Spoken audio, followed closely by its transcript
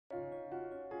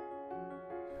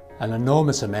An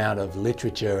enormous amount of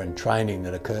literature and training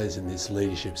that occurs in this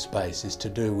leadership space is to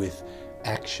do with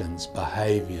actions,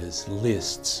 behaviours,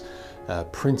 lists,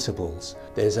 principles.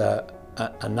 There's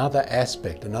another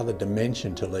aspect, another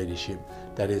dimension to leadership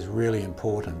that is really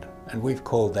important, and we've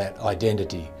called that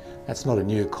identity. That's not a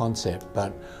new concept,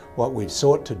 but what we've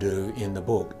sought to do in the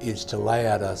book is to lay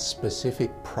out a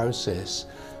specific process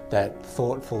that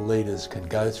thoughtful leaders can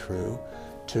go through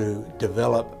to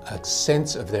develop a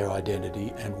sense of their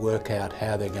identity and work out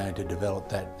how they're going to develop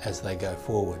that as they go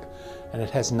forward. And it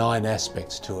has 9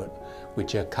 aspects to it,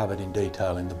 which are covered in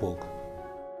detail in the book.